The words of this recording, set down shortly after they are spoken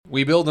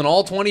We build an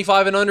all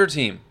 25 and under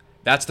team.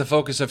 That's the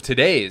focus of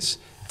today's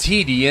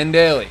TDN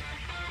Daily.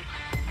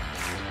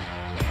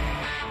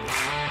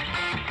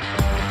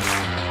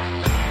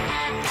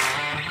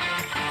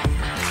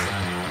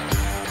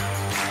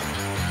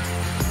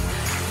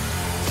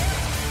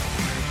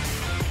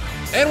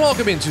 And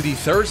welcome into the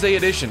Thursday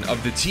edition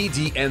of the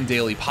TDN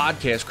Daily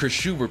podcast. Chris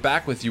Schubert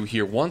back with you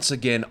here once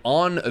again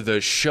on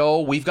the show.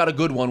 We've got a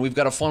good one. We've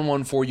got a fun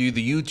one for you.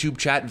 The YouTube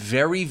chat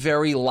very,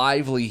 very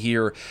lively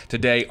here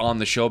today on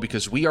the show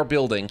because we are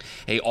building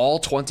a all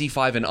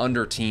 25 and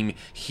under team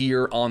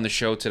here on the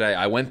show today.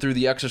 I went through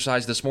the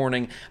exercise this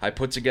morning. I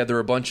put together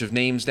a bunch of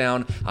names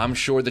down. I'm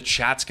sure the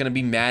chat's going to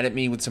be mad at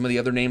me with some of the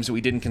other names that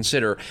we didn't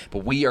consider,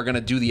 but we are going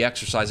to do the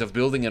exercise of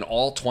building an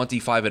all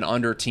 25 and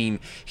under team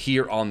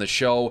here on the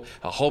show.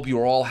 I hope you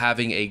are all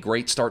having a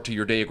great start to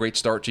your day, a great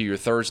start to your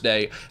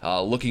Thursday.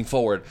 Looking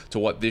forward to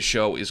what this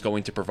show is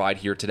going to provide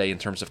here today in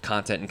terms of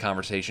content and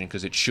conversation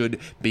because it should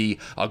be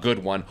a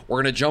good one.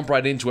 We're going to jump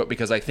right into it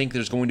because I think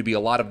there's going to be a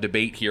lot of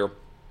debate here.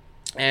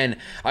 And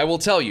I will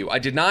tell you, I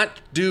did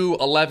not do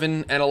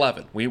 11 and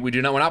 11.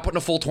 We're not putting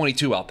a full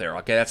 22 out there,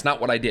 okay? That's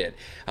not what I did.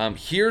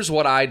 Here's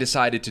what I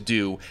decided to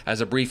do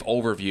as a brief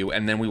overview,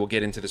 and then we will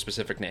get into the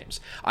specific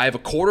names. I have a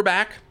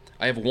quarterback,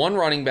 I have one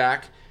running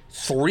back,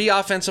 3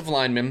 offensive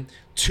linemen,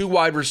 2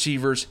 wide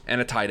receivers,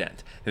 and a tight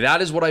end.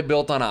 That is what I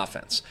built on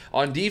offense.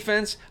 On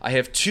defense, I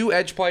have 2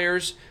 edge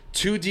players,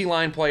 2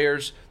 D-line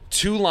players,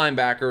 2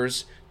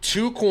 linebackers,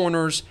 2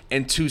 corners,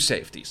 and 2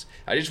 safeties.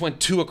 I just went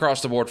 2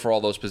 across the board for all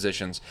those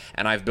positions,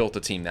 and I've built a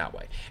team that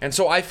way. And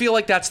so I feel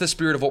like that's the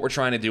spirit of what we're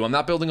trying to do. I'm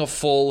not building a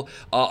full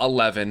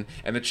 11,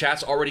 and the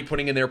chat's already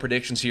putting in their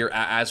predictions here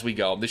as we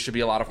go. This should be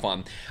a lot of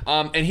fun.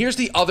 And here's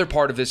the other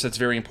part of this that's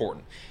very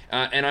important.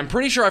 And I'm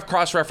pretty sure I've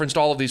cross-referenced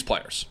all of these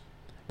players.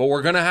 But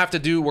we're going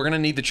to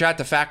need the chat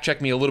to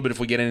fact-check me a little bit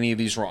if we get any of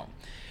these wrong.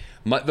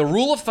 The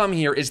rule of thumb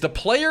here is the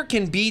player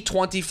can be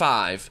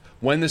 25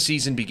 when the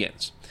season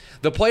begins.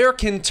 The player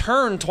can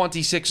turn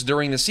 26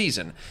 during the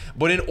season.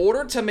 But in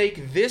order to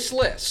make this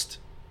list,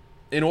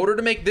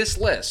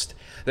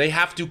 they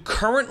have to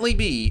currently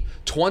be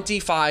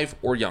 25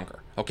 or younger.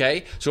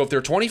 Okay, so if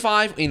they're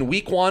 25 in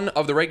week 1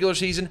 of the regular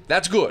season,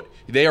 that's good.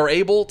 They are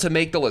able to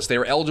make the list. They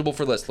are eligible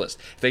for this list.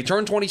 If they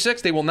turn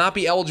 26, they will not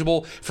be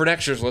eligible for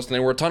next year's list. And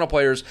there were a ton of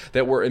players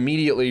that were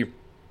immediately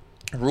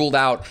ruled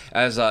out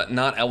as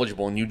not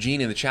eligible. And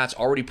Eugene in the chat's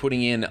already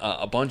putting in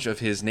a bunch of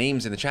his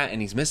names in the chat,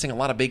 and he's missing a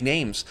lot of big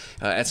names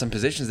at some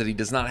positions that he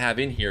does not have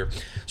in here.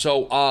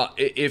 So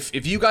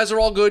if you guys are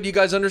all good, you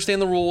guys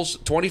understand the rules,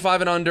 25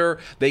 and under,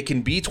 they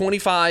can be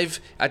 25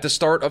 at the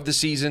start of the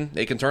season.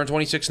 They can turn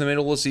 26 in the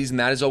middle of the season.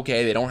 That is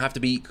okay. They don't have to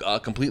be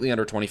completely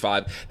under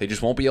 25. They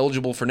just won't be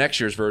eligible for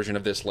next year's version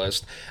of this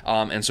list.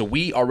 And so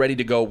we are ready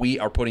to go. We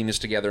are putting this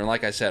together. And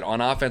like I said,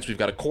 on offense, we've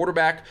got a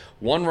quarterback,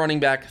 1 running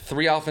back,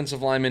 3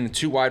 offensive linemen,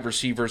 2 wide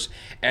receivers,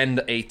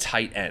 and a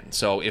tight end.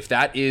 So if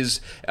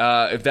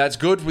that's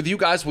good with you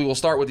guys, we will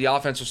start with the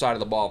offensive side of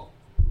the ball,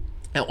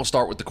 and we'll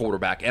start with the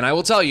quarterback. And I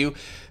will tell you,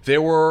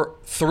 there were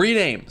 3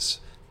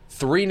 names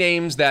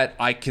that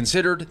I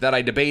considered, that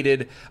I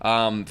debated,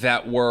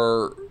 that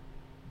were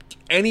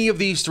any of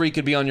these 3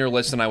 could be on your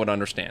list, and I would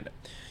understand it.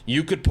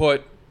 You could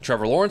put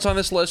Trevor Lawrence on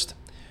this list.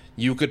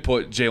 You could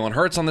put Jalen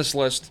Hurts on this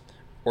list.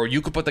 Or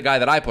you could put the guy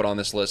that I put on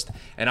this list,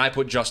 and I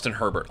put Justin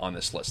Herbert on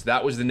this list.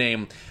 That was the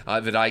name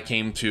that I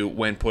came to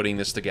when putting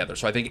this together.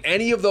 So I think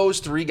any of those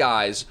 3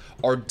 guys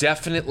are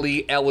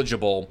definitely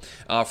eligible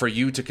for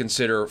you to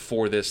consider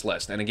for this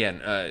list. And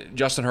again,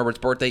 Justin Herbert's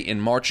birthday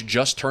in March,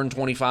 just turned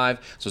 25,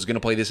 so he's going to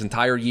play this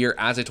entire year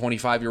as a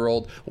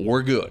 25-year-old.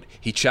 We're good.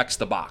 He checks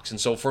the box. And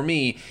so for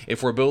me,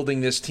 if we're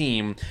building this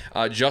team,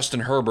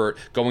 Justin Herbert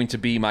going to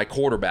be my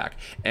quarterback.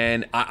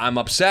 And I'm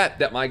upset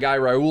that my guy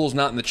Raul's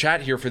not in the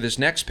chat here for this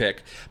next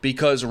pick,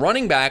 because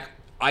running back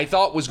I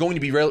thought was going to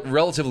be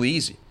relatively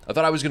easy. I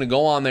thought I was going to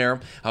go on there,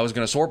 I was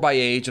going to sort by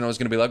age, and I was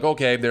going to be like,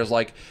 okay, there's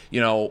 3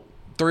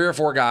 or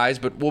 4 guys,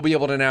 but we'll be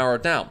able to narrow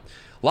it down.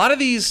 A lot of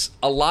these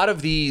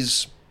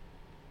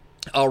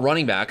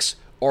running backs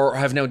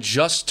have now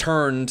just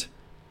turned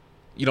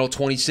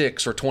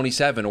 26 or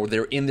 27, or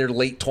they're in their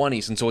late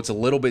 20s, and so it's a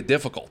little bit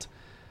difficult.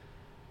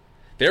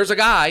 There's a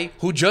guy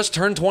who just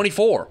turned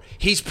 24.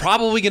 He's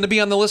probably going to be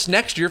on the list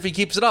next year if he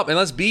keeps it up,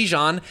 unless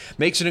Bijan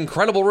makes an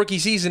incredible rookie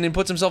season and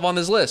puts himself on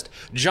this list.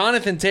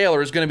 Jonathan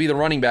Taylor is going to be the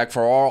running back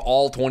for our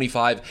all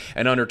 25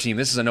 and under team.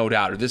 This is a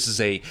no-doubter. This is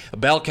a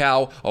bell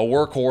cow, a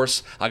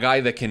workhorse, a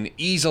guy that can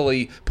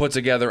easily put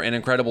together an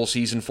incredible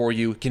season for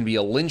you, can be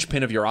a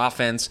linchpin of your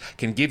offense,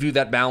 can give you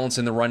that balance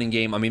in the running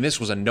game. I mean, this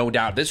was a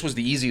no-doubt. This was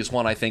the easiest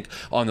one, I think,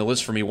 on the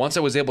list for me. Once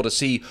I was able to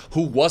see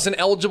who wasn't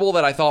eligible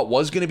that I thought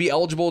was going to be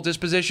eligible at this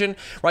position,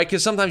 right?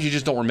 Because sometimes you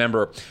just don't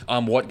remember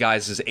what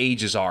guys'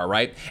 ages are,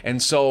 right?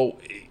 And so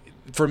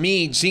for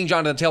me, seeing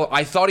Jonathan Taylor,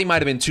 I thought he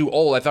might have been too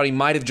old. I thought he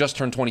might have just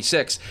turned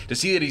 26. To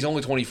see that he's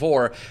only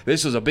 24,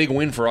 this was a big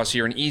win for us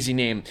here, an easy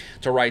name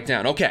to write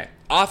down. Okay,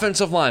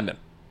 offensive lineman.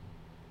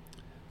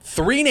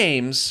 3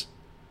 names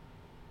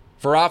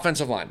for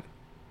offensive lineman.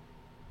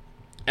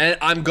 And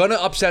I'm going to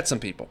upset some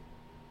people.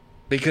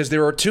 because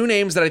there are two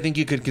names that I think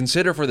you could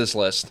consider for this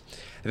list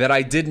that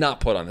I did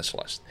not put on this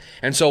list.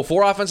 And so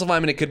for offensive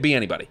linemen, it could be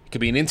anybody. It could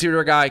be an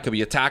interior guy, it could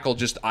be a tackle.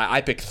 Just I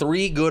picked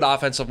 3 good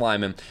offensive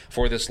linemen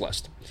for this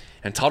list.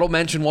 And Tuttle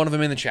mentioned one of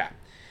them in the chat.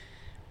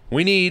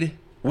 We need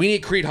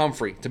Creed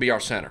Humphrey to be our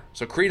center.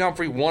 So Creed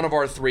Humphrey, one of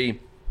our 3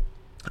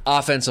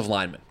 offensive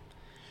linemen.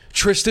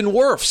 Tristan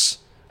Wirfs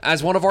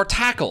as one of our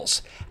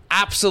tackles.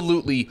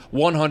 Absolutely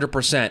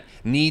 100%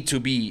 needs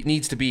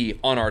to be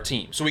on our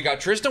team. So we got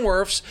Tristan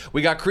Wirfs,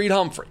 we got Creed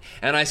Humphrey.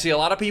 And I see a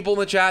lot of people in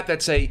the chat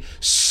that say,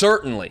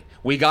 certainly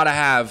we got to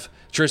have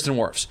Tristan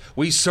Wirfs.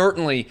 We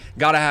certainly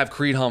got to have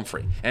Creed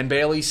Humphrey. And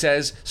Bailey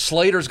says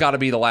Slater's got to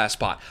be the last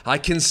spot. I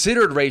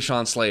considered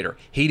Rashawn Slater.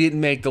 He didn't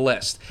make the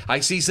list. I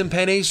see some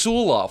Penei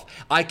Sewell love.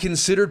 I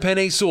considered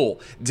Penei Sewell.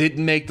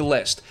 Didn't make the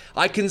list.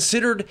 I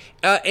considered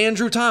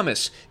Andrew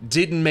Thomas.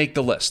 Didn't make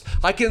the list.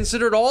 I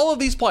considered all of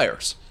these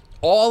players.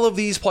 All of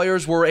these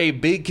players were a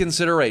big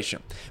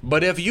consideration.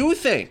 But if you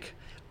think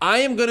I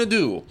am going to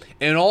do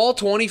an all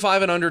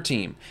 25 and under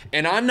team,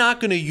 and I'm not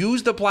going to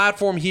use the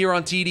platform here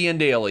on TDN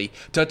Daily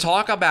to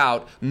talk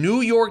about New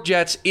York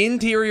Jets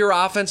interior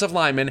offensive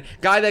lineman,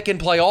 guy that can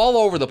play all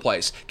over the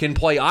place, can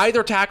play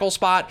either tackle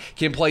spot,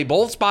 can play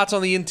both spots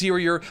on the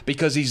interior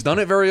because he's done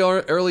it very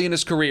early in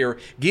his career.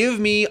 Give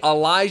me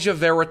Elijah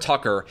Vera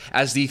Tucker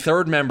as the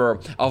 3rd member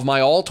of my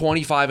all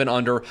 25 and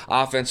under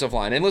offensive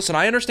line. And listen,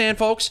 I understand,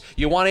 folks,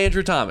 you want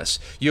Andrew Thomas,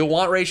 you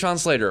want Rashawn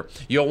Slater,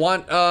 you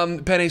want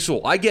Penei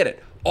Sewell. I get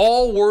it.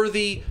 All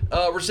worthy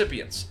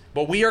recipients.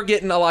 But we are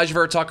getting Elijah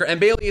Vera Tucker. And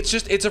Bailey,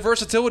 it's a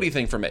versatility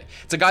thing for me.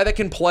 It's a guy that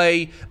can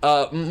play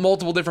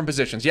multiple different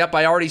positions. Yep,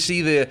 I already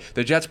see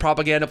the Jets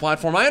propaganda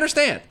platform. I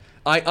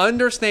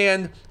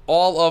understand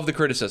all of the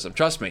criticism.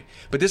 Trust me.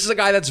 But this is a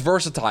guy that's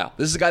versatile.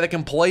 This is a guy that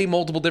can play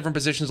multiple different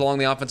positions along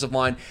the offensive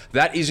line.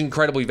 That is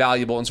incredibly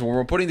valuable. And so when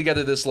we're putting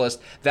together this list,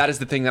 that is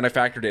the thing that I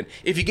factored in.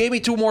 If you gave me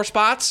 2 more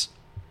spots,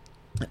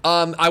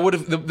 I would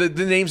have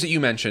the names that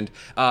you mentioned,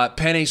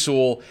 Penei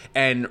Sewell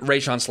and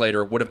Rashawn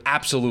Slater would have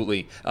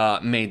absolutely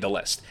made the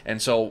list. And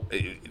so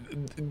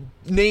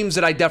names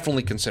that I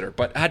definitely considered,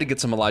 but I had to get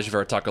some Elijah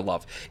Vera Tucker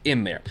love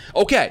in there.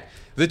 Okay,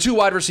 the 2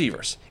 wide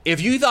receivers.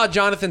 If you thought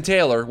Jonathan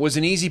Taylor was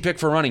an easy pick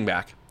for running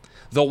back,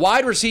 the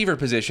wide receiver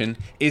position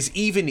is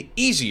even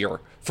easier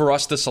for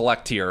us to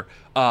select here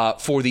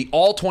for the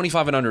all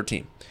 25 and under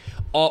team.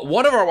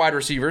 One of our wide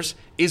receivers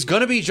is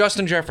going to be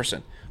Justin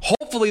Jefferson.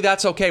 Hopefully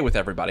that's okay with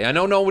everybody. I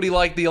know nobody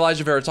liked the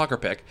Elijah Vera Tucker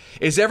pick.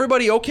 Is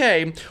everybody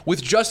okay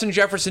with Justin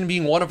Jefferson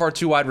being one of our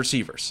 2 wide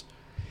receivers?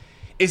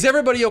 Is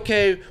everybody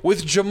okay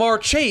with Jamar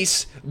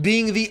Chase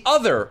being the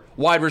other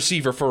wide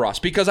receiver for us?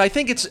 Because I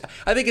think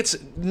it's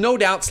no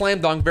doubt slam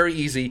dunk, very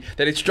easy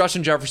that it's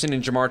Justin Jefferson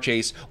and Jamar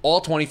Chase,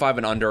 all 25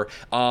 and under.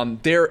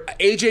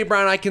 AJ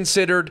Brown I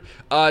considered,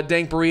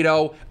 Dank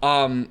Burrito.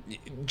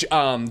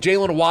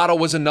 Jalen Waddle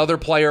was another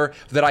player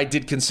that I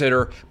did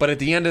consider, but at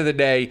the end of the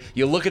day,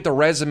 you look at the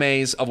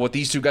resumes of what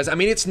these 2 guys. I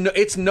mean,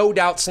 it's no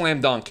doubt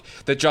slam dunk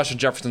that Justin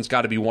Jefferson's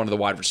got to be one of the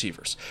wide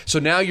receivers. So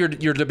now you're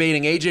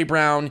debating AJ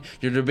Brown,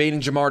 you're debating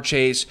Jamar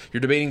Chase,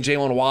 you're debating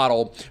Jalen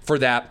Waddle for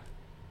that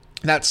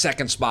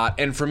second spot.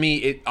 And for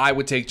me, I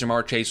would take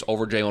Jamar Chase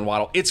over Jalen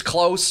Waddle. It's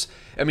close.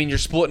 I mean, you're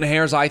splitting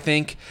hairs, I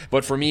think.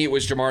 But for me, it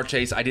was Jamar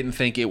Chase. I didn't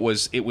think it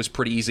was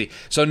pretty easy.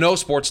 So no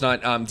sports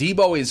nut. I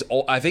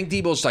think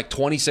Debo's like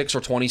 26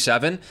 or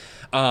 27.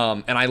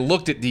 And I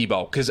looked at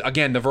Debo because,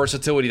 again, the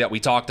versatility that we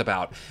talked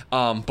about.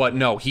 But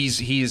no,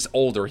 he's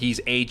older. He's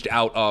aged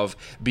out of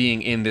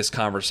being in this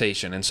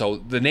conversation. And so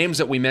the names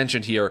that we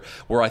mentioned here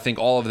were, I think,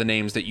 all of the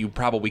names that you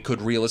probably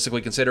could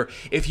realistically consider.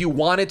 If you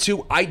wanted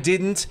to, I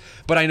didn't.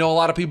 But I know a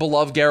lot of people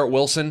love Garrett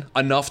Wilson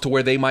enough to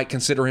where they might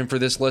consider him for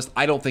this list.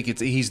 I don't think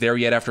he's there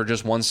yet after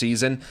just one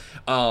season.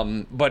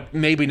 But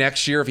maybe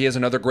next year, if he has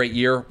another great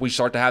year, we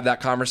start to have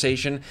that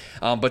conversation.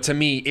 But to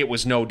me, it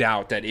was no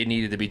doubt that it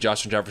needed to be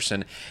Justin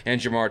Jefferson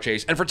and Jamar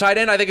Chase. And for tight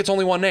end, I think it's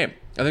only one name.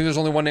 I think there's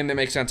only one name that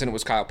makes sense, and it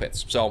was Kyle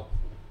Pitts. So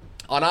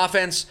on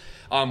offense,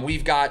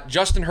 we've got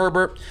Justin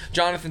Herbert,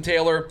 Jonathan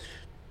Taylor,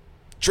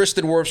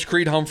 Tristan Wirfs,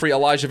 Creed Humphrey,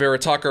 Elijah Vera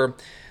Tucker,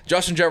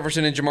 Justin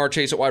Jefferson and Jamar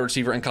Chase at wide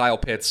receiver, and Kyle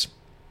Pitts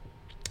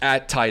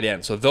at tight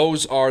end. So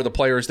those are the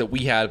players that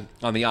we had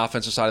on the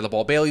offensive side of the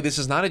ball. Bailey, this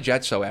is not a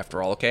Jets show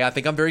after all, okay? I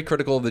think I'm very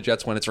critical of the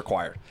Jets when it's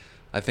required.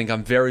 I think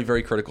I'm very,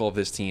 very critical of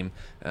this team.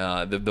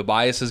 The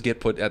biases get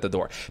put at the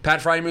door. Pat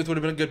Fryermuth would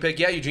have been a good pick.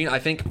 Yeah, Eugene,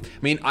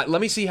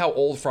 let me see how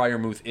old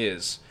Fryermuth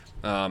is.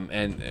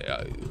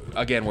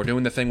 Again, we're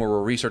doing the thing where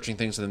we're researching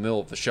things in the middle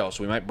of the show,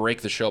 so we might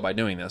break the show by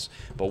doing this,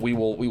 but we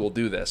will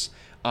do this.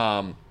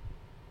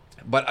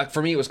 But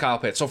for me, it was Kyle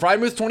Pitts. So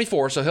Fryermuth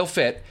 24, so he'll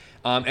fit.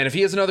 And if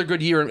he has another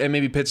good year and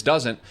maybe Pitts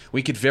doesn't,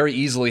 we could very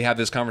easily have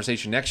this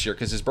conversation next year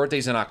because his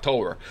birthday's in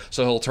October.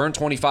 So he'll turn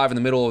 25 in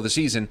the middle of the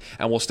season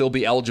and will still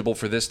be eligible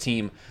for this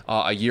team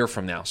a year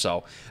from now.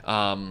 So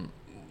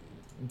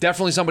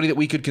definitely somebody that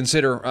we could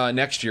consider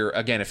next year.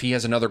 Again, if he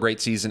has another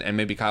great season and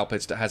maybe Kyle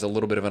Pitts has a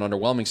little bit of an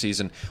underwhelming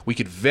season, we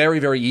could very,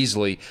 very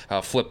easily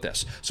flip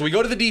this. So we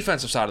go to the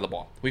defensive side of the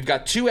ball. We've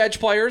got 2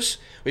 edge players.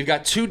 We've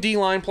got 2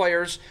 D-line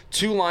players,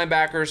 2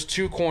 linebackers,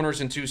 2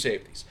 corners, and 2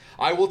 safeties.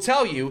 I will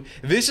tell you,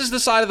 this is the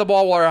side of the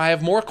ball where I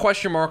have more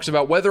question marks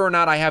about whether or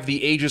not I have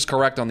the ages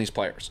correct on these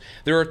players.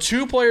 There are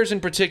two players in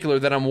particular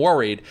that I'm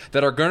worried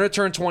that are going to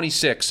turn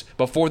 26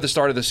 before the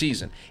start of the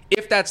season.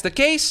 If that's the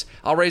case,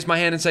 I'll raise my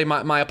hand and say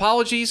my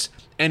apologies,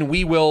 and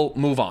we will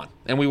move on,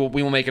 and we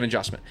will make an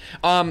adjustment.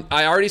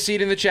 I already see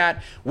it in the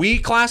chat. We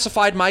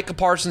classified Micah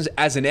Parsons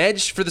as an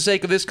edge for the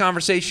sake of this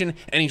conversation,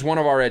 and he's one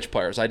of our edge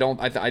players.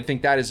 I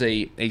think that is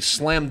a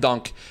slam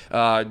dunk,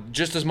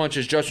 just as much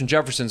as Justin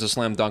Jefferson's a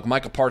slam dunk.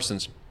 Micah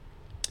Parsons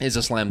is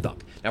a slam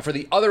dunk. Now, for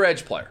the other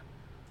edge player,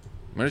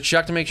 I'm going to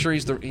check to make sure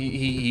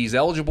he's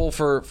eligible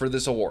for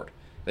this award,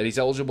 that he's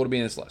eligible to be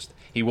in this list.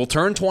 He will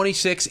turn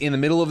 26 in the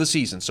middle of the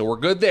season, so we're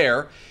good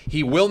there.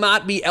 He will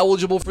not be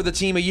eligible for the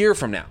team a year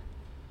from now.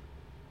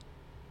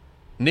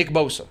 Nick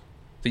Bosa,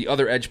 the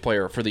other edge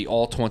player for the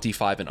all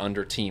 25 and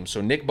under team.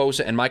 So Nick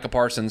Bosa and Micah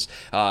Parsons,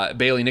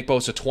 Bailey, Nick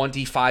Bosa,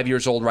 25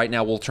 years old right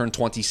now, will turn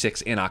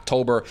 26 in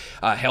October.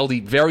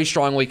 Heldy very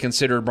strongly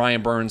considered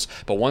Brian Burns,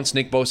 but once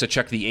Nick Bosa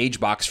checked the age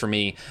box for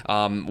me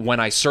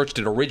when I searched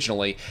it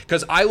originally,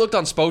 because I looked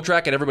on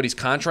Spotrac at everybody's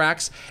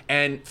contracts,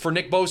 and for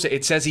Nick Bosa,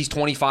 it says he's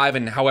 25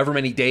 in however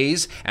many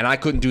days, and I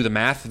couldn't do the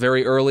math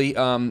very early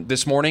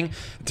this morning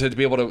to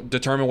be able to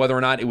determine whether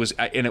or not it was,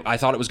 and I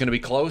thought it was going to be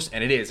close,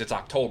 and it is. It's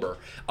October.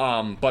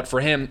 But for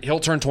him, he'll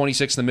turn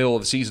 26 in the middle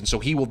of the season, so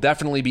he will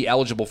definitely be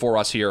eligible for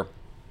us here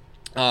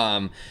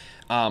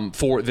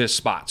for this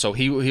spot. So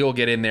he'll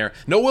get in there.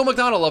 No Will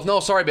McDonald love. No,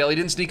 sorry, Bailey,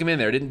 didn't sneak him in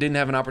there. Didn't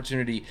have an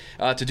opportunity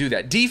to do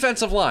that.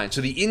 Defensive line. So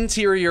the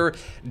interior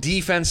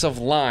defensive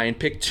line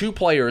picked two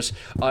players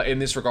in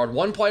this regard.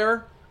 One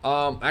player,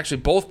 actually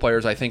both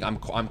players, I think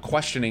I'm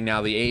questioning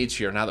now the age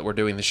here now that we're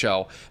doing the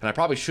show, and I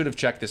probably should have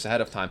checked this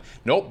ahead of time.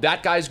 Nope,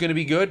 that guy's going to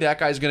be good. That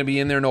guy's going to be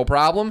in there, no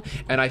problem.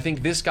 And I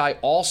think this guy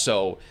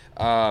also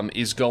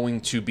is going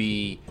to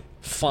be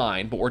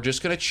fine, but we're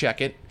just going to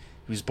check it.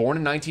 He was born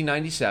in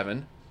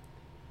 1997.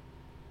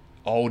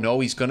 Oh,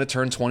 no, he's going to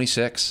turn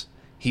 26.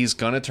 He's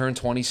going to turn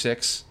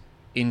 26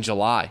 in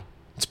July.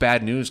 It's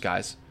bad news,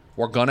 guys.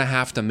 We're going to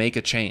have to make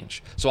a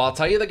change. So I'll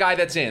tell you the guy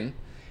that's in,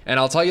 and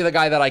I'll tell you the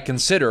guy that I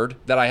considered,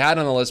 that I had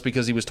on the list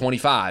because he was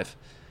 25,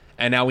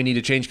 and now we need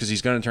to change because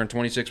he's going to turn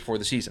 26 before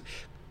the season.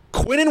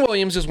 Quinnen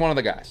Williams is one of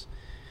the guys.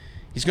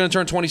 He's going to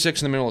turn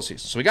 26 in the middle of the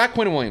season. So we got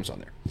Quinnen Williams on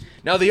there.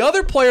 Now, the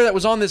other player that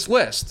was on this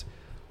list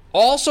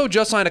also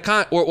just signed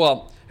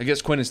I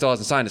guess Quinnen still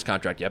hasn't signed his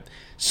contract yet,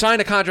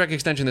 signed a contract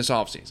extension this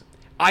offseason.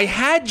 I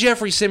had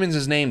Jeffrey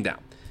Simmons' name down,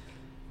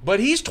 but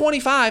he's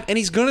 25, and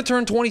he's going to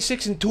turn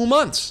 26 in 2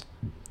 months.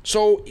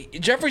 So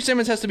Jeffrey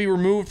Simmons has to be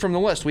removed from the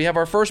list. We have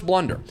our first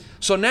blunder.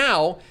 So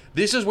now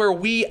this is where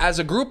we as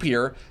a group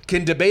here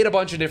can debate a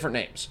bunch of different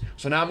names.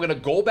 So now I'm going to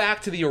go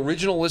back to the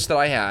original list that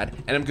I had,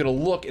 and I'm going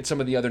to look at some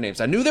of the other names.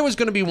 I knew there was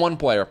going to be one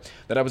player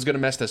that I was going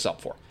to mess this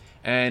up for.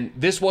 And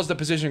this was the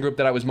position group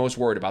that I was most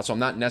worried about, so I'm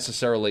not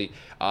necessarily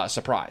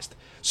surprised.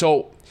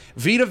 So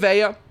Vita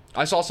Vea,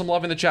 I saw some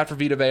love in the chat for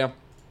Vita Vea.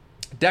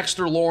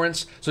 Dexter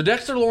Lawrence. So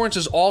Dexter Lawrence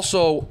is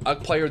also a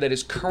player that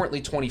is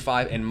currently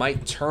 25 and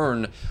might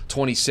turn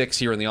 26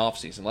 here in the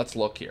offseason. Let's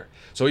look here.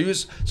 So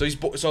he's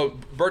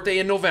birthday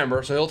in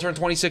November, so he'll turn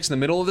 26 in the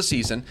middle of the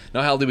season.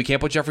 Now, Heldy, we can't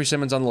put Jeffrey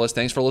Simmons on the list.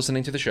 Thanks for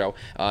listening to the show.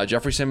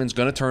 Jeffrey Simmons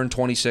going to turn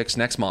 26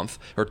 next month,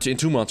 or in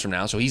 2 months from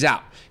now, so he's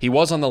out. He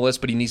was on the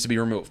list, but he needs to be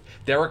removed.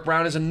 Derek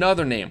Brown is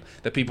another name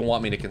that people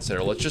want me to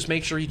consider. Let's just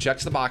make sure he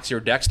checks the box here.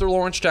 Dexter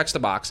Lawrence checks the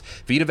box.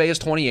 Vita Vea is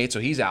 28, so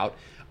he's out.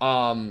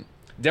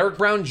 Derek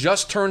Brown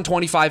just turned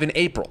 25 in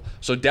April.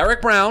 So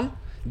Derek Brown,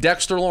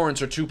 Dexter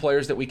Lawrence are two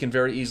players that we can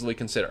very easily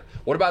consider.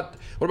 What about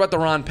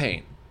Deron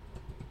Payne?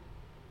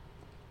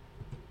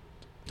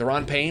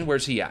 Deron Payne,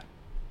 where's he at?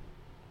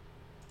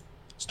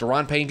 Is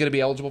Deron Payne going to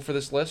be eligible for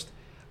this list?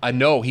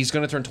 No, he's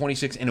going to turn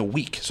 26 in a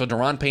week. So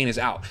Deron Payne is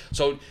out.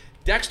 So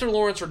Dexter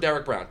Lawrence or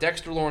Derek Brown?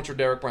 Dexter Lawrence or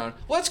Derek Brown?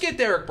 Let's get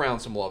Derek Brown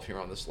some love here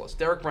on this list.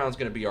 Derek Brown's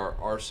going to be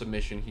our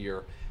submission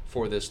here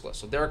for this list.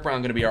 So Derek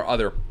Brown going to be our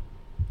other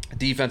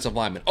defensive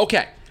lineman.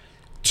 Okay,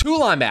 2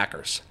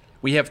 linebackers.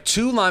 We have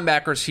 2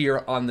 linebackers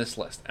here on this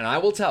list. And I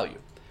will tell you,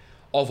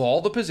 of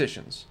all the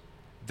positions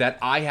that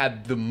I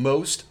had the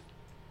most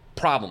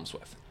problems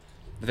with,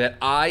 that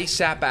I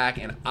sat back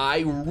and I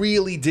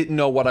really didn't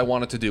know what I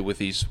wanted to do with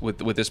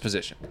this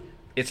position,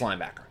 it's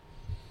linebacker.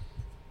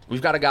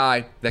 We've got a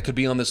guy that could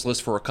be on this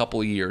list for a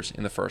couple of years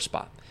in the first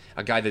spot.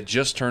 A guy that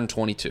just turned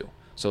 22.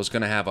 So it's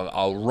going to have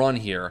a run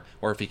here,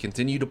 or if he can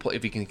continue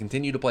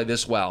to play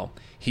this well,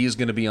 he is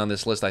going to be on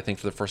this list, I think,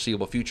 for the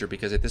foreseeable future.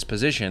 Because at this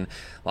position,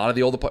 a lot of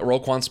the older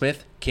Roquan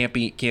Smith can't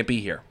be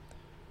here,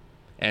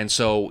 and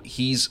so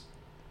he's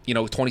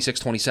 26,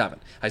 27.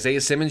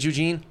 Isaiah Simmons,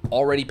 Eugene,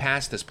 already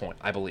past this point,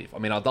 I believe. I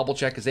mean, I'll double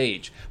check his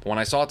age, but when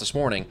I saw it this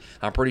morning,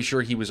 I'm pretty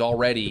sure he was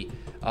already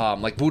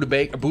like Buda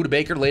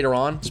Baker later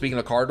on. Speaking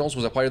of Cardinals,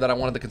 was a player that I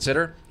wanted to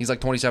consider. He's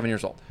like 27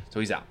 years old, so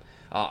he's out.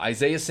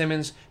 Isaiah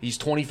Simmons, he's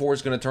 24,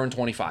 is going to turn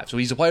 25. So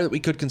he's a player that we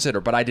could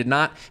consider, but I did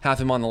not have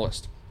him on the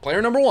list.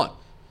 Player number 1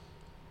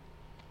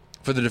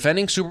 for the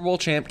defending Super Bowl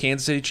champ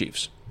Kansas City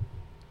Chiefs,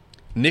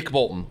 Nick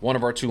Bolton, one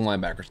of our 2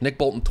 linebackers. Nick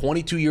Bolton,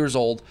 22 years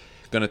old,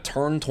 going to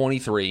turn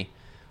 23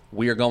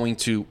 we are going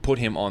to put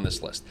him on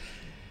this list.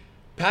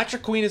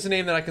 Patrick Queen is a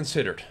name that I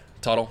considered.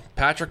 Tuttle,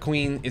 Patrick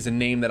Queen is a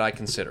name that I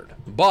considered.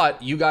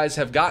 But you guys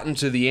have gotten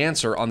to the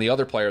answer on the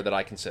other player that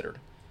I considered.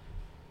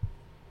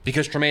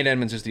 Because Tremaine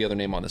Edmonds is the other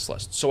name on this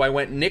list. So I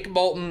went Nick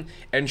Bolton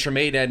and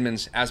Tremaine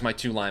Edmonds as my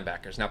two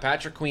linebackers. Now,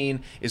 Patrick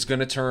Queen is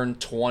going to turn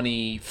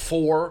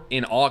 24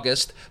 in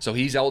August, so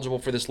he's eligible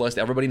for this list.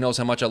 Everybody knows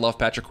how much I love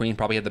Patrick Queen.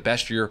 Probably had the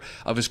best year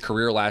of his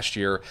career last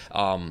year.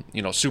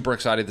 Super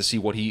excited to see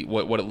what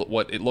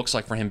it looks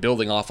like for him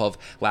building off of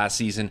last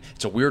season.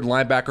 It's a weird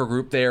linebacker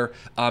group there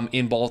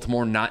in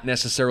Baltimore. Not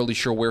necessarily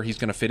sure where he's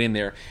going to fit in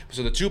there.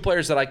 So the two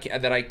players that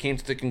I came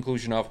to the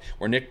conclusion of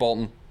were Nick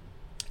Bolton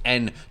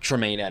and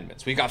Tremaine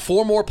Edmonds. We've got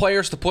 4 more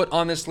players to put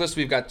on this list.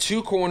 We've got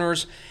 2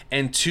 corners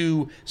and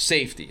 2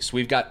 safeties.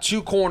 We've got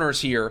 2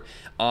 corners here.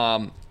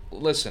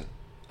 Listen,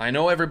 I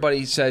know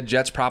everybody said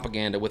Jets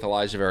propaganda with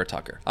Elijah Vera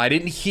Tucker. I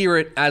didn't hear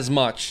it as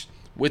much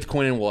with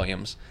Quinnen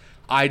Williams.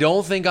 I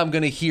don't think I'm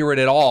going to hear it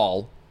at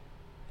all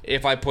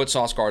if I put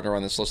Sauce Gardner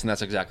on this list, and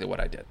that's exactly what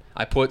I did.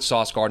 I put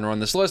Sauce Gardner on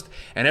this list,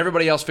 and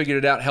everybody else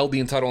figured it out, held the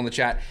entitle in the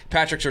chat.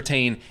 Patrick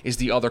Surtain is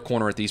the other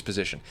corner at this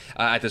position.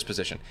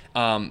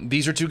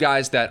 These are 2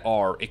 guys that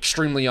are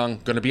extremely young,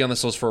 going to be on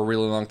this list for a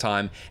really long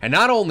time, and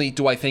not only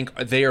do I think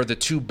they are the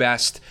 2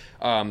 best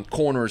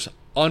corners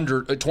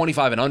under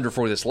 25 and under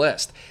for this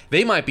list,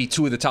 they might be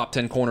 2 of the top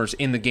 10 corners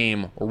in the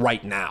game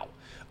right now.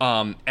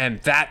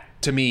 And that,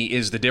 to me,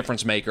 is the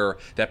difference maker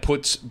that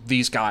puts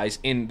these guys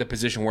in the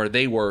position where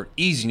they were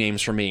easy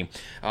names for me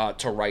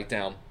to write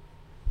down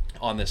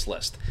on this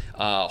list.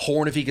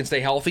 Horn, if he can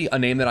stay healthy, a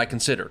name that I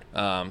considered.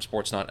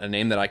 Sportsnut, a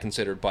name that I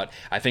considered. But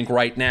I think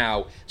right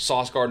now,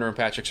 Sauce Gardner and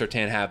Patrick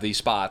Surtain have these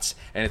spots,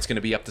 and it's going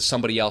to be up to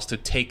somebody else to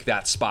take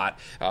that spot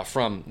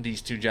from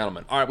these 2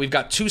 gentlemen. All right, we've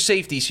got 2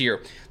 safeties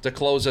here to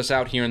close us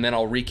out here, and then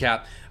I'll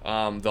recap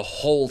the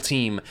whole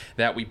team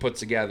that we put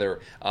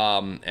together.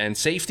 And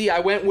safety, I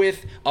went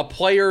with a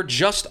player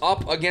just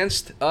up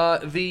against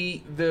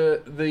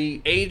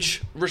the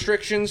age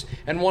restrictions,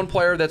 and one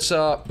player that's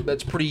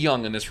pretty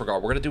young in this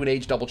regard. We're going to do an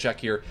age double check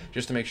here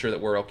just to make sure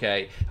that we're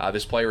okay.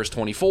 This player is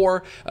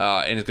 24,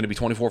 and is going to be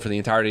 24 for the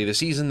entirety of the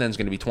season. Then it's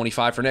going to be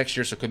 25 for next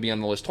year, so it could be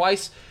on the list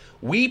twice.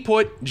 We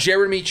put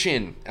Jeremy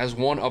Chinn as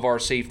one of our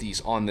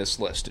safeties on this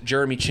list.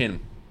 Jeremy Chinn,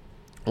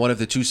 one of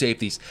the 2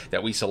 safeties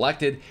that we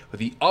selected. With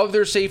the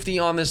other safety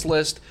on this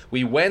list,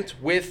 we went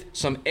with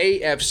some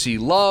AFC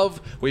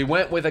love. We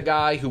went with a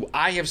guy who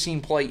I have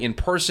seen play in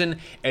person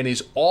and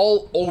is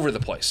all over the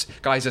place.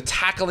 Guy's a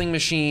tackling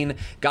machine.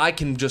 Guy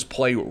can just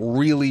play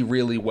really,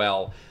 really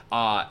well.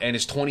 And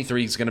is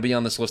 23. He's going to be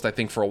on this list, I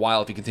think, for a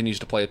while if he continues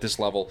to play at this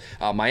level.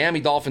 Miami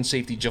Dolphins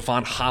safety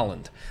Javon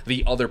Holland,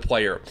 the other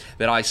player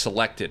that I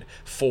selected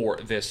for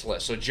this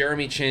list. So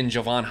Jeremy Chinn,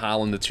 Javon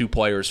Holland, the 2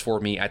 players for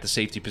me at the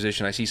safety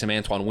position. I see some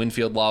Antoine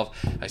Winfield love.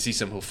 I see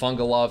some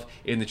Hufanga love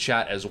in the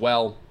chat as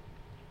well.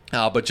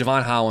 But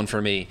Javon Holland,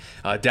 for me,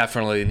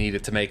 definitely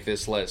needed to make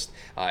this list.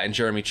 And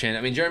Jeremy Chinn.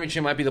 I mean, Jeremy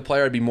Chinn might be the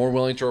player I'd be more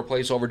willing to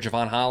replace over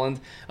Javon Holland.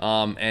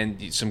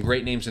 And some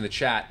great names in the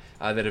chat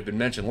that have been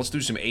mentioned. Let's do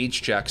some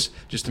age checks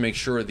just to make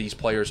sure these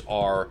players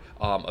are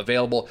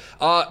available.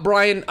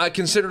 Brian, I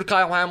considered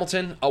Kyle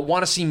Hamilton. I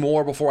want to see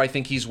more before I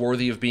think he's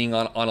worthy of being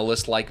on a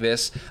list like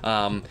this.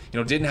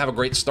 Didn't have a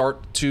great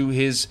start to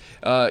his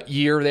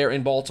year there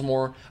in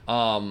Baltimore.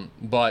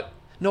 But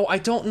no, I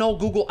don't know,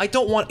 Google. I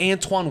don't want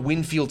Antoine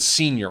Winfield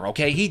Sr.,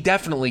 okay? He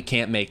definitely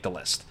can't make the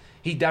list.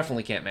 Antoine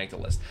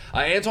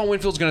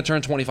Winfield's going to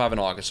turn 25 in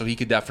August, so he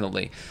could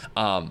definitely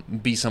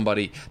be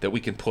somebody that we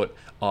can put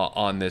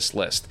on this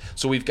list.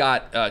 So we've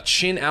got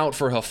Chinn out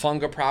for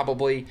Hufanga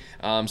probably.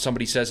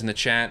 Somebody says in the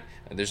chat.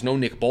 There's no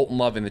Nick Bolton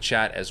love in the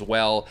chat as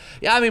well.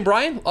 Yeah, I mean,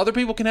 Brian, other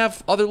people can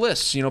have other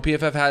lists.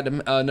 PFF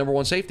had number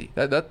 1 safety.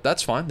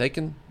 That's fine. They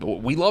can.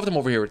 We loved him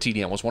over here at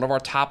TDN. Was one of our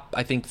top,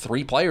 I think,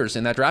 3 players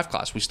in that draft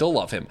class. We still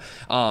love him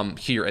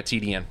here at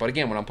TDN. But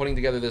again, when I'm putting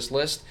together this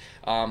list,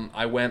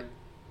 I went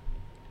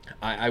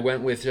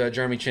with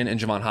Jeremy Chinn and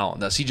Javon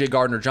Holland. C.J.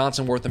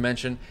 Gardner-Johnson, worth a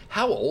mention.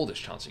 How old is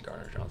Chauncey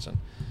Gardner-Johnson?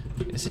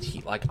 Isn't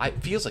he it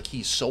feels like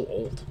he's so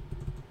old.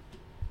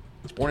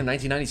 He's born in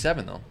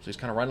 1997 though, so he's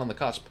kind of right on the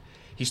cusp.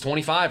 He's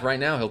 25 right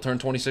now. He'll turn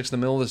 26 in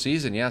the middle of the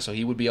season. Yeah, so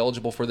he would be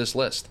eligible for this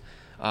list.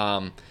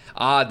 Dank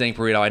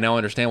Burrito, I now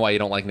understand why you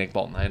don't like Nick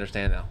Bolton. I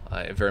understand now.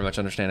 I very much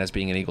understand as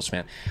being an Eagles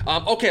fan.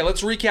 Okay,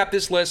 let's recap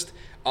this list.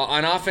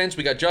 On offense,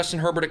 we got Justin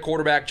Herbert at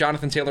quarterback,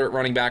 Jonathan Taylor at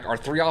running back, our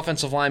 3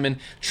 offensive linemen,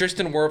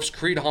 Tristan Wirfs,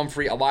 Creed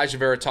Humphrey, Elijah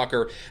Vera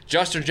Tucker,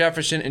 Justin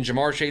Jefferson, and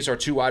Jamar Chase, our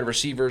 2 wide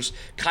receivers,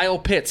 Kyle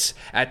Pitts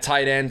at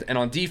tight end, and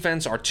on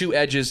defense, our 2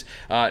 edges,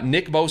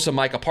 Nick Bosa,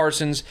 Micah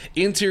Parsons,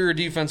 interior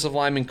defensive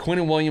linemen,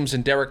 Quinnen Williams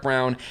and Derek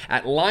Brown.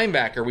 At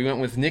linebacker, we went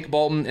with Nick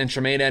Bolton and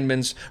Tremaine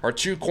Edmonds, our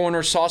 2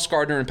 corners, Sauce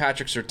Gardner and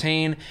Patrick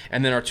Surtain,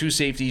 and then our 2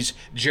 safeties,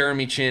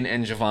 Jeremy Chinn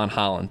and Javon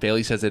Holland.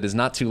 Bailey says it is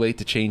not too late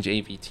to change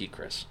AVT,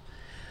 Chris.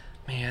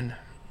 Man,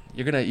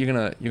 you're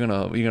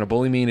gonna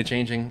bully me into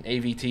changing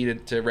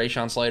AVT to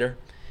Rashawn Slater.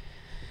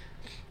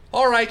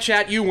 All right,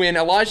 chat, you win.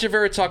 Elijah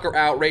Vera Tucker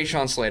out,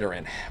 Rashawn Slater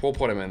in. We'll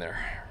put him in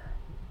there.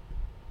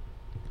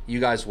 You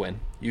guys win.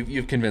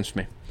 You've convinced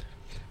me.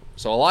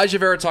 So Elijah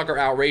Vera-Tucker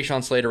out,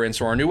 Rashawn Slater in.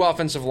 So our new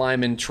offensive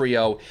lineman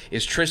trio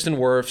is Tristan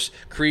Wirfs,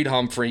 Creed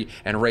Humphrey,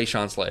 and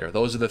Rashawn Slater.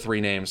 Those are the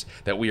 3 names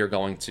that we are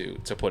going to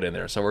put in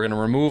there. So we're going to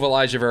remove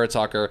Elijah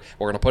Vera-Tucker.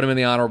 We're going to put him in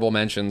the honorable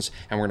mentions,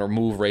 and we're going to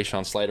remove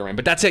Rashawn Slater in.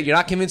 But that's it. You're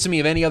not convincing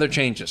me of any other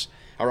changes.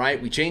 All right,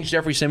 we changed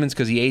Jeffrey Simmons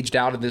because he aged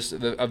out of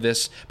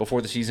this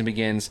before the season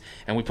begins,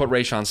 and we put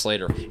Rashawn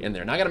Slater in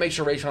there. Now I got to make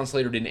sure Rashawn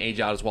Slater didn't age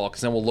out as well, because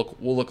then we'll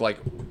look like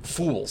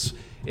fools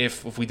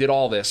if we did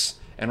all this.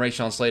 And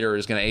Rashawn Slater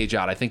is going to age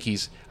out. I think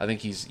he's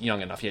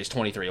young enough. Yeah, he's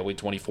 23. He'll be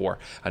 24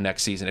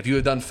 next season. If you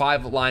had done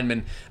 5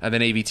 linemen, then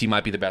AVT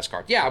might be the best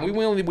card. Yeah, we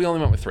only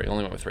went with 3.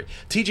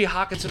 TJ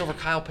Hockenson over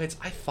Kyle Pitts.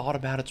 I thought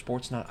about it,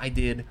 Sportsnut. I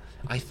did.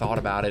 I thought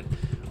about it.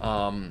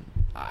 I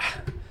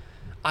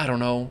don't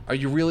know. Are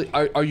you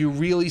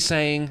really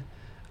saying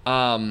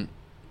Kyle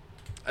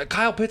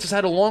Pitts has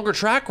had a longer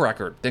track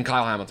record than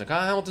Kyle Hamilton?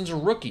 Kyle Hamilton's a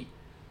rookie.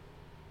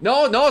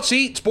 No,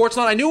 see,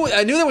 Sportsnut, I knew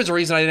there was a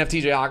reason I didn't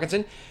have TJ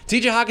Hockenson.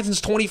 TJ Hawkinson's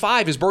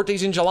 25. His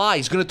birthday's in July.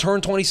 He's going to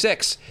turn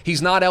 26.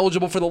 He's not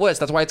eligible for the list.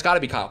 That's why it's got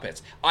to be Kyle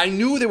Pitts. I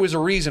knew there was a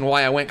reason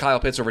why I went Kyle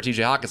Pitts over TJ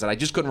Hockenson. I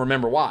just couldn't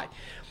remember why.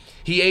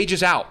 He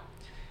ages out.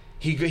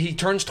 He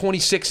turns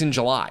 26 in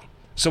July,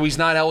 so he's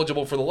not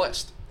eligible for the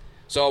list.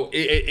 So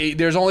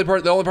the only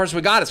person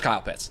we got is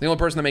Kyle Pitts. The only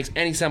person that makes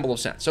any semblance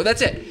of sense. So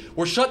that's it.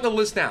 We're shutting the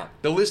list down.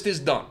 The list is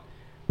done.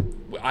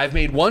 I've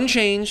made 1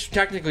 change,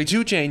 technically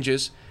 2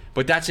 changes.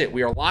 But that's it.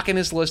 We are locking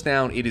this list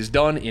down. It is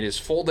done. It is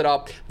folded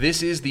up.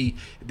 This is the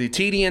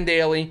TDN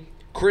Daily,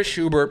 Chris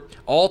Schubert,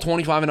 all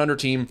 25 and under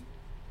team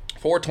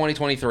for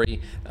 2023.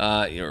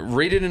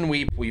 Read it and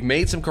weep. We've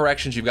made some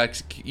corrections. You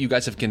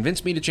guys have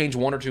convinced me to change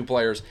 1 or 2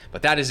 players,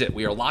 but that is it.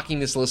 We are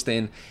locking this list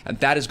in, and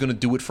that is going to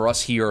do it for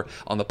us here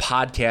on the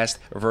podcast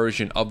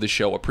version of the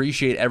show.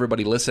 Appreciate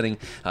everybody listening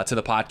to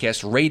the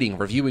podcast, rating,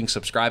 reviewing,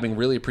 subscribing.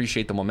 Really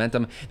appreciate the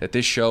momentum that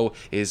this show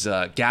is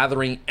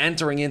gathering,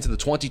 entering into the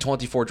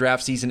 2024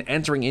 draft season,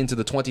 entering into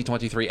the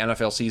 2023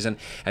 NFL season,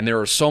 and there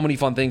are so many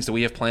fun things that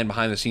we have planned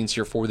behind the scenes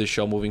here for this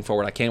show moving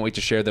forward. I can't wait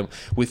to share them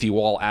with you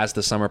all as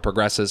the summer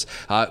progresses.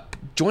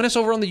 Join us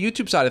over on the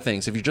YouTube side of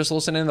things. If you're just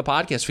listening in the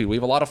podcast feed, we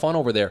have a lot of fun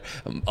over there.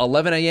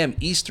 11 a.m.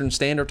 Eastern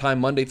Standard Time,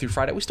 Monday through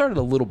Friday. We started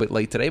a little bit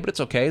late today, but it's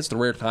okay. It's the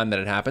rare time that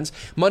it happens.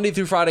 Monday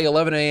through Friday,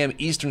 11 a.m.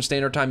 Eastern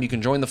Standard Time. You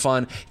can join the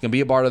fun. You can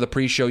be a part of the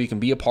pre-show. You can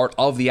be a part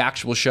of the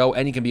actual show,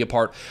 and you can be a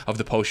part of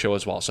the post-show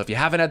as well. So if you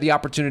haven't had the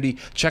opportunity,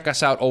 check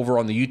us out over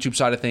on the YouTube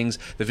side of things.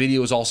 The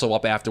video is also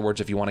up afterwards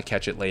if you want to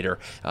catch it later,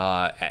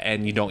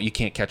 and you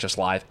can't catch us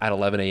live at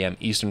 11 a.m.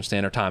 Eastern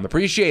Standard Time.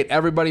 Appreciate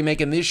everybody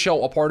making this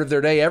show a part of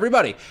their day.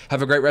 Everybody,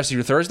 have a great rest of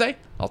your Thursday.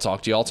 I'll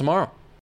talk to you all tomorrow.